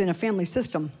cold within a family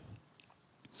system.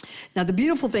 Now, the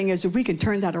beautiful thing is that we can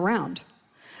turn that around,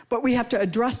 but we have to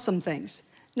address some things.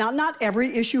 Now, not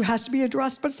every issue has to be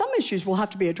addressed, but some issues will have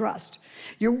to be addressed.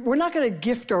 We're not going to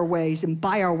gift our ways and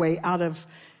buy our way out of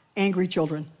angry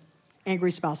children,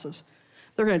 angry spouses.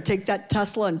 They're going to take that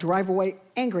Tesla and drive away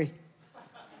angry.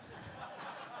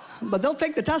 But they'll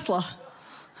take the Tesla.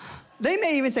 They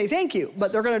may even say thank you,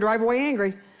 but they're going to drive away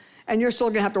angry, and you're still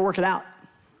going to have to work it out.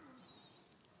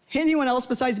 Anyone else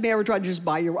besides me ever tried to just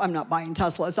buy I'm not buying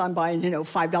Teslas, I'm buying,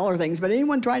 $5 things, but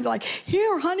anyone tried to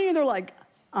here, honey, and they're like,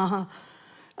 uh-huh.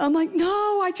 I'm like,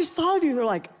 no, I just thought of you. They're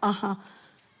like, uh-huh.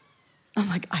 I'm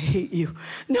like, I hate you.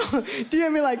 No, do you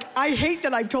know what I mean? I hate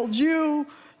that I've told you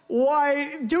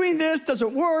why doing this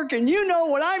doesn't work, and you know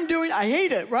what I'm doing. I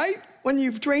hate it, right? When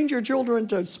you've trained your children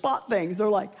to spot things, they're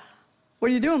like,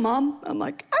 what are you doing, Mom? I'm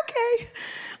like, okay,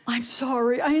 I'm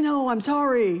sorry. I know, I'm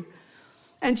sorry.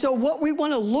 And so what we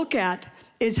want to look at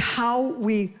is how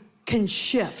we can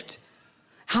shift,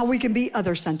 how we can be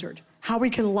other-centered, how we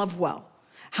can love well,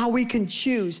 how we can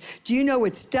choose. Do you know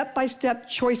it's step by step,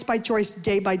 choice by choice,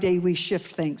 day by day, we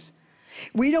shift things.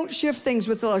 We don't shift things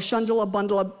with a shundala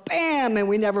bundle, bam, and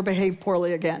we never behave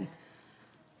poorly again.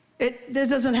 This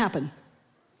doesn't happen.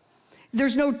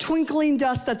 There's no twinkling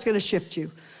dust that's going to shift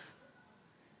you.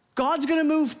 God's going to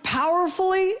move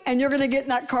powerfully, and you're going to get in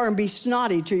that car and be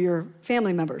snotty to your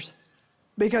family members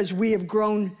because we have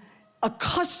grown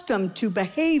accustomed to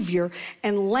behavior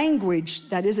and language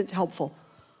that isn't helpful.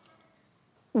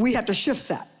 We have to shift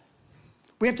that.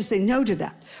 We have to say no to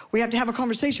that. We have to have a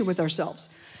conversation with ourselves.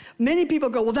 Many people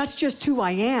go, well, that's just who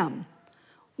I am.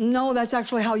 No, that's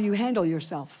actually how you handle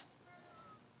yourself.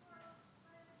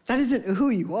 That isn't who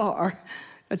you are.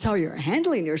 That's how you're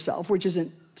handling yourself, which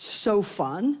isn't so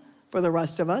fun for the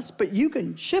rest of us, but you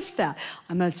can shift that.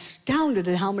 I'm astounded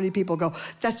at how many people go,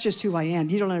 that's just who I am.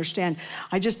 You don't understand.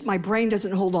 My brain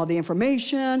doesn't hold all the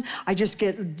information.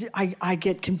 I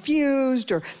get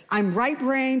confused, or I'm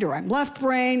right-brained, or I'm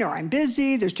left-brained, or I'm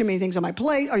busy. There's too many things on my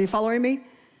plate. Are you following me?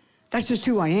 That's just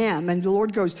who I am. And the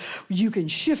Lord goes, you can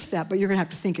shift that, but you're going to have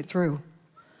to think it through.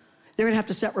 You're going to have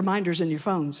to set reminders in your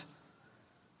phones.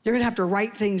 You're going to have to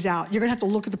write things out. You're going to have to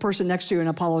look at the person next to you and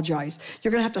apologize. You're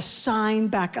going to have to sign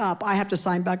back up. I have to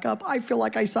sign back up. I feel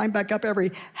like I sign back up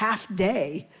every half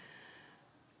day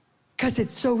because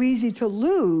it's so easy to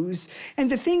lose.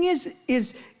 And the thing is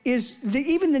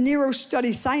even the neuro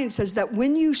study science says that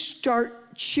when you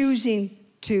start choosing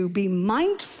to be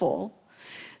mindful,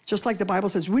 just like the Bible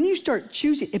says, when you start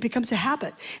choosing, it becomes a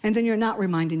habit, and then you're not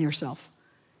reminding yourself.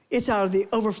 It's out of the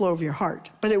overflow of your heart.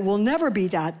 But it will never be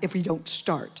that if we don't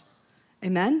start.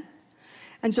 Amen?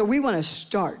 And so we want to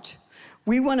start.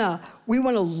 We want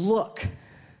to look.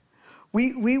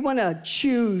 We want to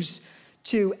choose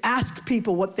to ask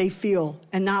people what they feel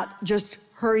and not just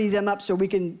hurry them up so we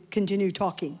can continue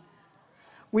talking.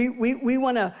 We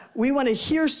want to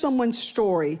hear someone's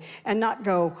story and not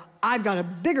go, I've got a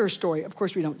bigger story. Of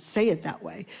course, we don't say it that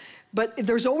way. But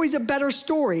there's always a better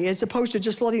story as opposed to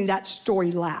just letting that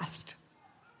story last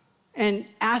and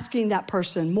asking that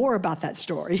person more about that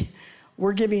story.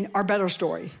 We're giving our better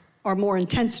story. our more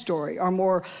intense story, our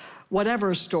more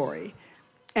whatever story.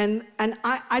 And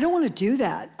I don't want to do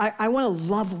that. I want to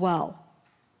love well.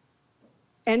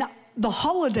 And the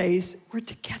holidays, we're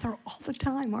together all the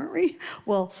time, aren't we?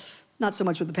 Well, not so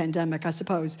much with the pandemic, I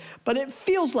suppose. But it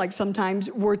feels like sometimes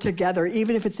we're together,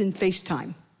 even if it's in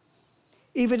FaceTime.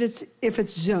 Even if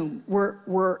it's Zoom.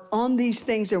 We're on these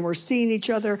things and we're seeing each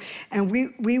other. And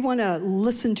we want to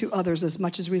listen to others as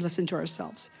much as we listen to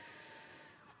ourselves.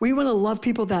 We want to love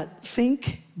people that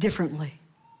think differently.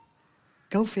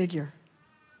 Go figure.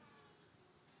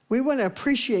 We want to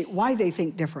appreciate why they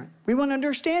think different. We want to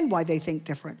understand why they think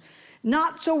different.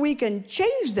 Not so we can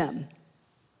change them.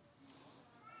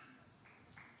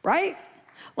 Right?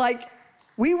 Like,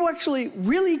 we actually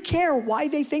really care why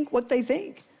they think what they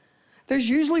think. There's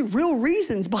usually real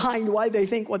reasons behind why they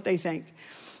think what they think.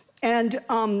 And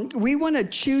we want to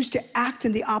choose to act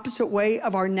in the opposite way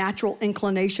of our natural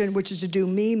inclination, which is to do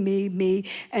me, me, me,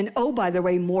 and oh, by the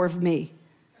way, more of me.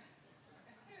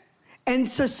 And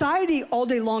society all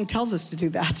day long tells us to do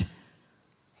that.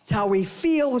 It's how we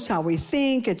feel, it's how we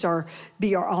think,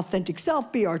 be our authentic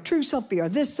self, be our true self, be our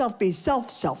this self, be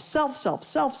self,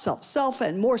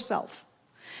 and more self.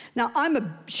 Now, I'm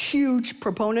a huge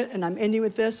proponent, and I'm ending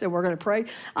with this, and we're going to pray.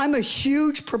 I'm a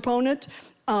huge proponent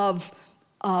of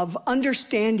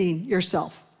understanding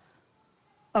yourself,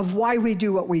 of why we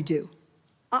do what we do.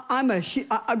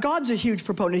 God's a huge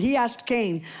proponent. He asked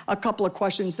Cain a couple of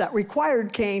questions that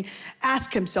required Cain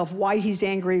ask himself why he's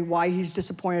angry, why he's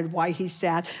disappointed, why he's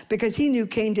sad, because he knew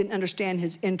Cain didn't understand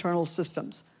his internal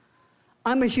systems.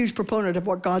 I'm a huge proponent of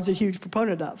what God's a huge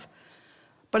proponent of.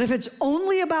 But if it's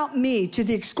only about me to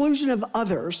the exclusion of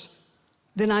others,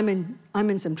 then I'm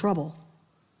in some trouble.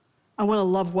 I want to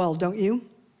love well, don't you?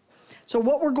 So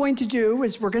what we're going to do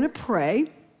is we're going to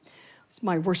pray. It's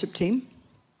my worship team.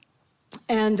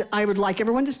 And I would like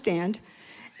everyone to stand.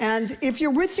 And if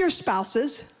you're with your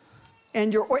spouses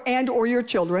or your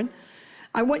children,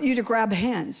 I want you to grab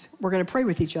hands. We're going to pray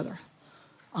with each other.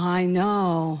 I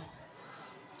know.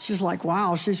 She's like,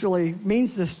 wow, she really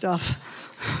means this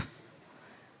stuff.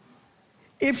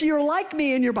 If you're like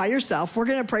me and you're by yourself, we're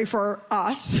going to pray for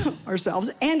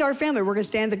ourselves, and our family. We're going to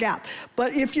stand in the gap.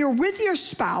 But if you're with your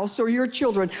spouse or your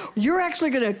children, you're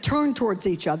actually going to turn towards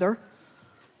each other.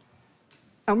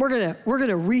 And we're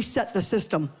gonna reset the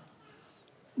system.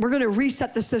 We're gonna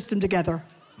reset the system together.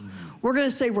 We're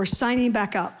gonna say we're signing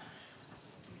back up.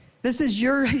 This is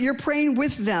you're praying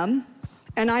with them,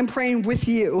 and I'm praying with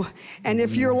you. And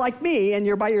if you're like me and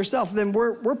you're by yourself, then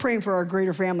we're praying for our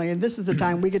greater family, and this is the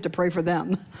time we get to pray for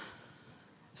them.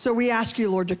 So we ask you,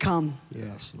 Lord, to come.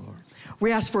 Yes, Lord.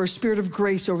 We ask for a spirit of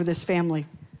grace over this family.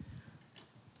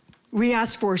 We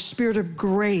ask for a spirit of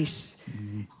grace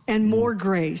and more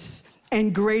grace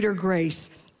and greater grace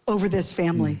over this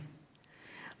family.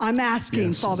 I'm asking,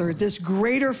 yes, Father, Lord, this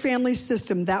greater family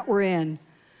system that we're in,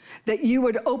 that you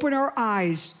would open our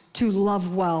eyes to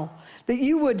love well, that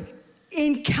you would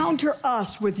encounter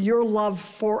us with your love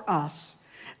for us,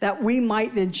 that we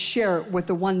might then share it with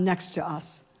the one next to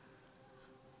us.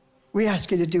 We ask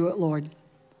you to do it, Lord.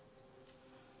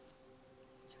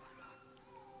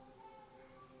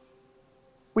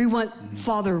 We want,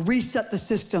 Father, reset the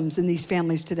systems in these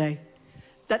families today,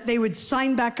 that they would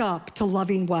sign back up to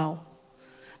loving well,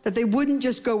 that they wouldn't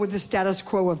just go with the status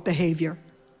quo of behavior,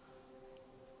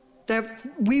 that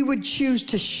we would choose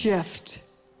to shift.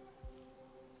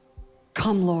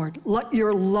 Come, Lord, let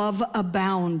your love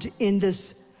abound in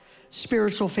this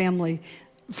spiritual family.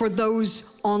 For those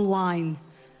online,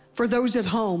 for those at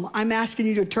home, I'm asking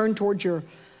you to turn towards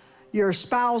your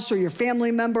spouse or your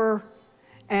family member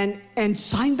and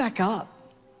sign back up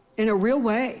in a real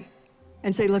way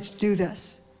and say, let's do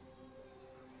this.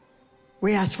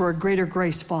 We ask for a greater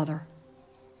grace, Father.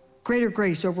 Greater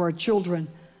grace over our children,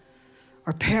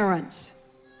 our parents,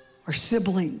 our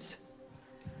siblings.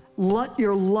 Let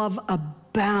your love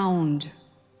abound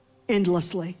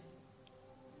endlessly.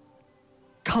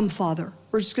 Come, Father.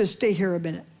 We're just going to stay here a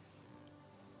minute.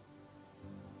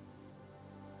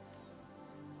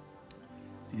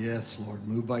 Yes, Lord.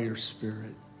 Move by your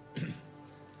Spirit.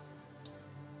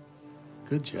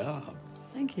 Good job.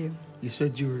 Thank you. You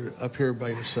said you were up here by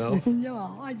yourself? Yeah,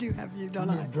 I do have you, don't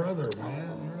I? Your brother,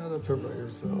 man. You're not up here by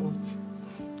yourself.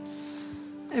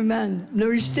 Amen. No,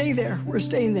 you stay there. We're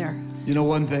staying there. You know,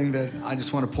 one thing that I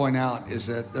just want to point out is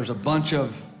that there's a bunch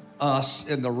of us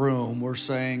in the room. We're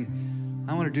saying,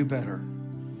 I want to do better.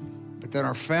 But then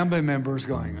our family members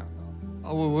going,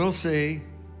 oh, well, we'll see.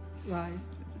 Right.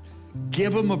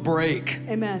 Give them a break.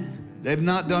 Amen. They've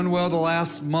not done well the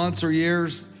last months or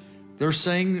years. They're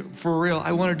saying, for real,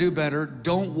 I want to do better.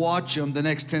 Don't watch them the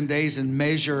next 10 days and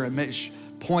measure and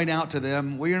point out to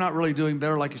them, well, you're not really doing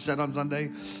better like you said on Sunday.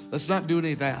 Let's not do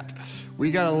any of that.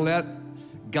 We got to let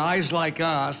guys like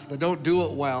us that don't do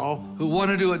it well, who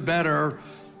want to do it better,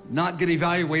 not get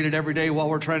evaluated every day while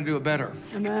we're trying to do it better.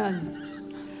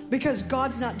 Amen. Because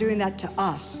God's not doing that to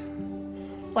us.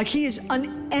 Like he is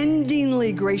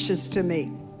unendingly gracious to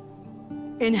me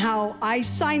in how I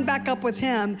sign back up with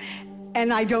him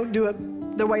and I don't do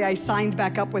it the way I signed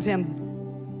back up with him.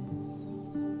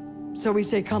 So we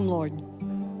say, come, Lord.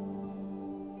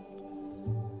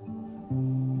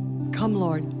 Come,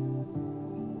 Lord.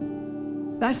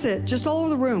 That's it. Just all over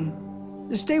the room.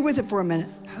 Just stay with it for a minute.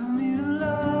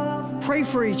 Pray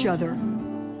for each other.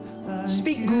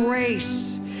 Speak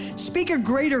grace. Speak a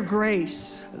greater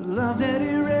grace.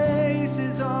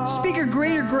 Speak a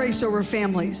greater grace over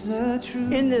families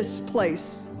in this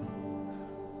place.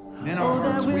 In our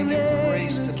hearts, we give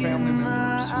grace to family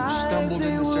members who've stumbled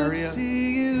in this area,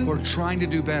 who are trying to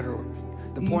do better.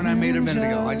 The point I made a minute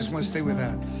ago, I just want to stay with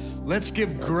that. Let's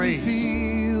give grace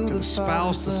to the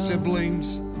spouse, the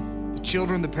siblings, the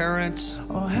children, the parents.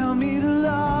 Oh, help me to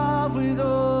love with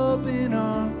open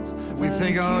arms. We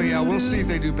think, oh yeah, we'll see if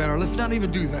they do better. Let's not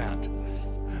even do that.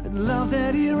 And love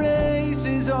that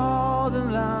erases all the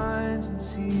lines and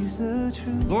sees the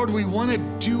truth. Lord, we want to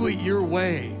do it your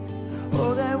way.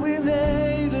 Oh, that we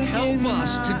may look help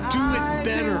us to do it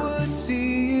better,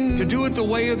 to do it the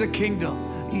way of the kingdom.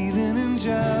 Even in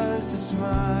just a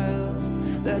smile,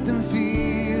 let them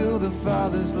feel the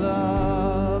Father's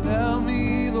love. Help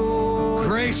me, Lord.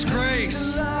 Grace,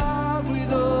 grace.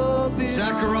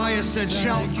 Zechariah said,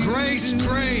 shout grace,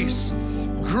 grace.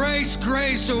 Grace,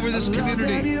 grace over this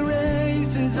community.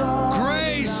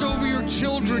 Grace over your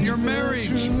children, your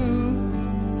marriage.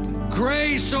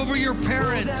 Grace over your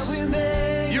parents,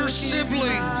 your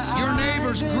siblings, your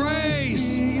neighbors.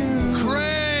 Grace,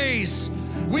 grace.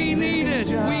 We need it.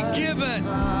 We give it.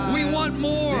 We want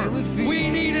more. We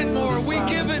need it more. We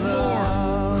give it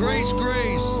more. Grace,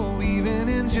 grace. Even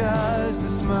in just a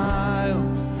smile,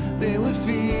 they would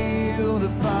feel the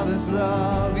Father's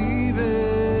love.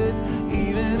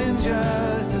 Even in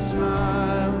just a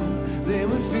smile, they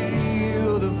would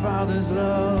feel the Father's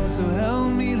love. So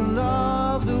help me to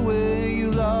love the way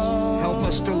you love. Help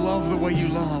us to love the way you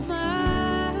love. Touch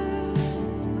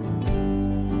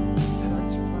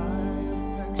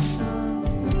my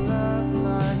affections to love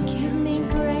like Give me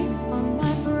grace for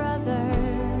my brother.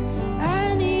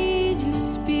 I need your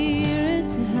spirit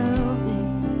to help me.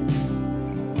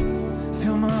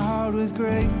 fill my heart with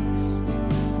grace.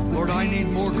 Lord, I need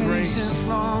more grace.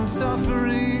 Long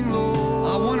suffering, Lord.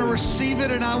 I want to receive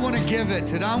it and I want to give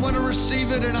it. And I want to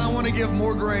receive it and I want to give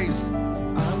more grace. I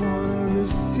want to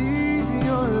receive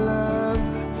your love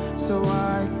so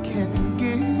I can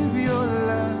give your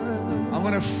love. I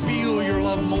want to feel your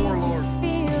love more, Lord.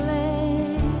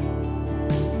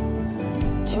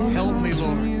 Help me,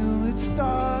 Lord. It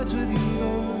starts with you,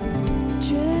 Lord.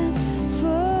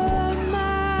 Transform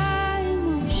my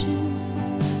emotions.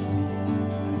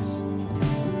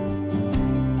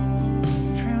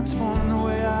 Transform the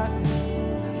way I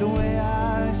think, the way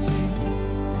I see.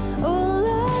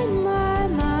 Align my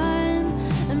mind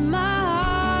and my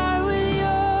heart with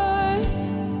yours.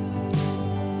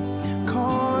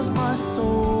 Cause my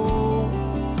soul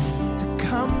to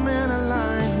come in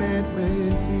alignment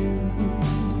with you.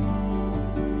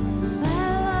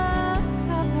 Let love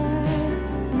cover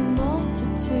a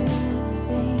multitude of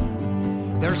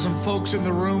things. There's some folks in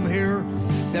the room here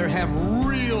that have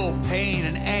real pain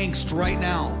and angst right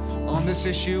now on this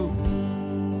issue.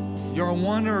 You're on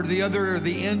one or the other or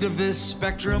the end of this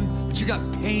spectrum, but you got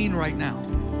pain right now.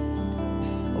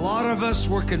 A lot of us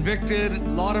were convicted. A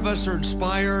lot of us are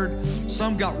inspired.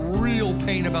 Some got real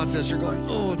pain about this. You're going,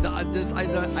 oh, I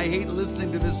hate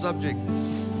listening to this subject.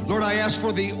 Lord, I ask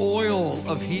for the oil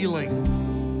of healing.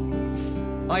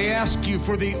 I ask you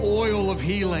for the oil of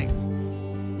healing,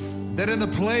 that in the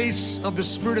place of the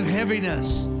spirit of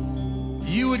heaviness,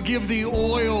 you would give the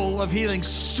oil of healing,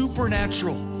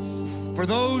 supernatural, for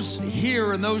those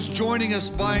here and those joining us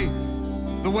by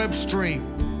the web stream.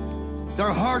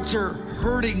 Their hearts are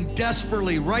hurting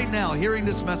desperately right now, hearing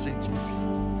this message.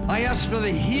 I ask for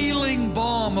the healing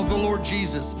balm of the Lord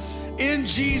Jesus. In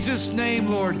Jesus' name,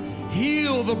 Lord,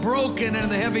 heal the broken and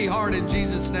the heavy heart in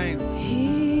Jesus' name.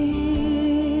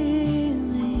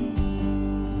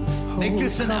 Make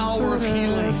this an hour of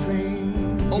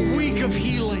healing, a week of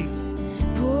healing.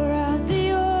 Pour out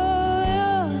the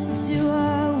oil into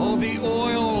our Oh, the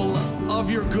oil of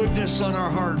your goodness on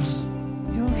our hearts.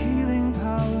 Your healing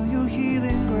power, your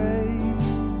healing grace.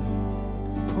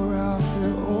 Pour out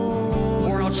the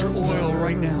Pour out your oil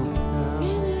right now.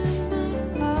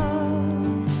 in my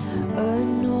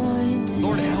heart.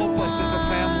 us as a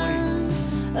family.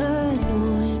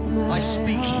 I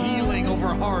speak healing over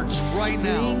hearts right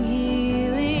now.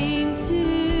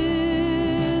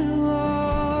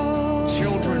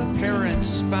 Children, parents,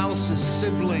 spouses,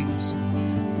 siblings.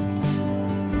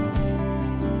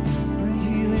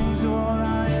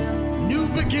 New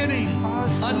beginning,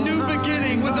 a new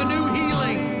beginning with a new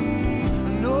healing,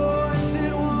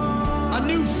 a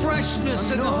new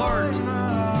freshness in the heart,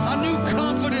 a new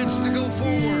confidence to go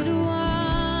forward.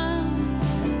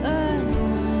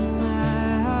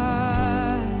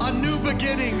 A new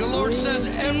beginning. The Lord says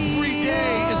every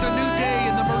day is a new day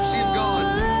in the mercy of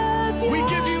God. We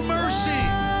give you mercy.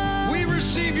 We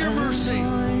receive your mercy.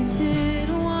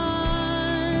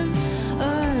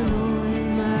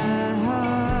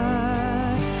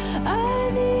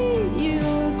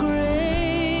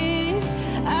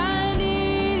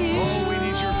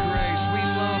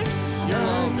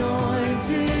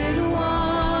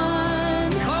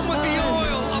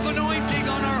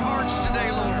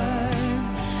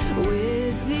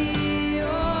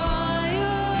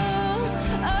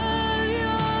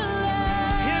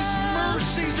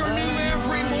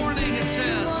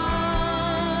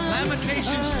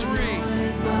 Lamentations 3.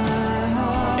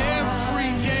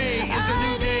 Every day is a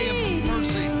new day of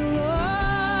mercy.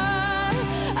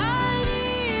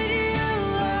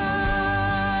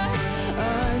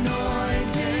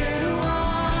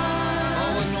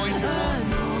 Oh, anointed one,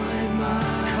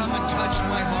 come and touch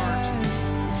my heart.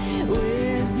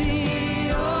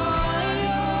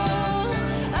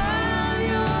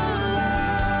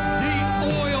 The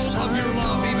oil of your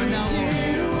love, even now, Lord.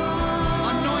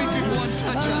 Anointed one,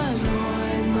 touch us.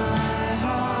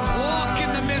 Walk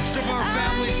in the midst of our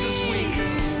families this week.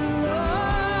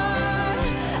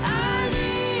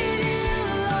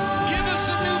 Give us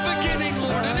a new beginning,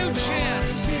 Lord, a new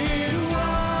chance.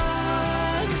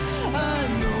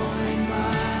 Anoint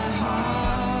my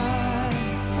heart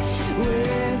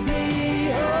with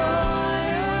the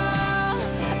oil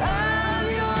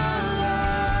of your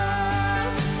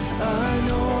love.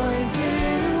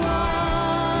 Anointed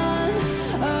one,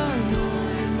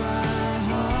 anoint my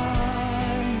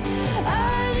heart.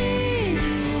 I need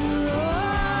you,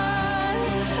 Lord.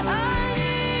 I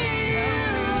need you,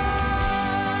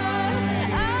 Lord.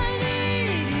 I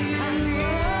need you, Lord.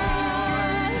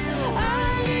 I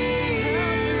need you,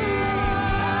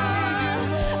 Lord.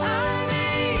 I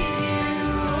need you,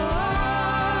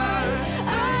 Lord. I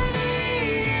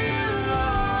need you,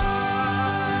 Lord.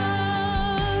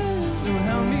 So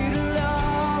help me to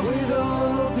love with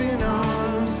open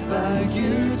arms like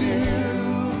you do.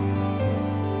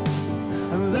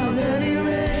 A love that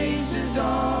erases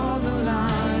all the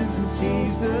lines and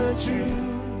speaks the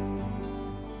truth.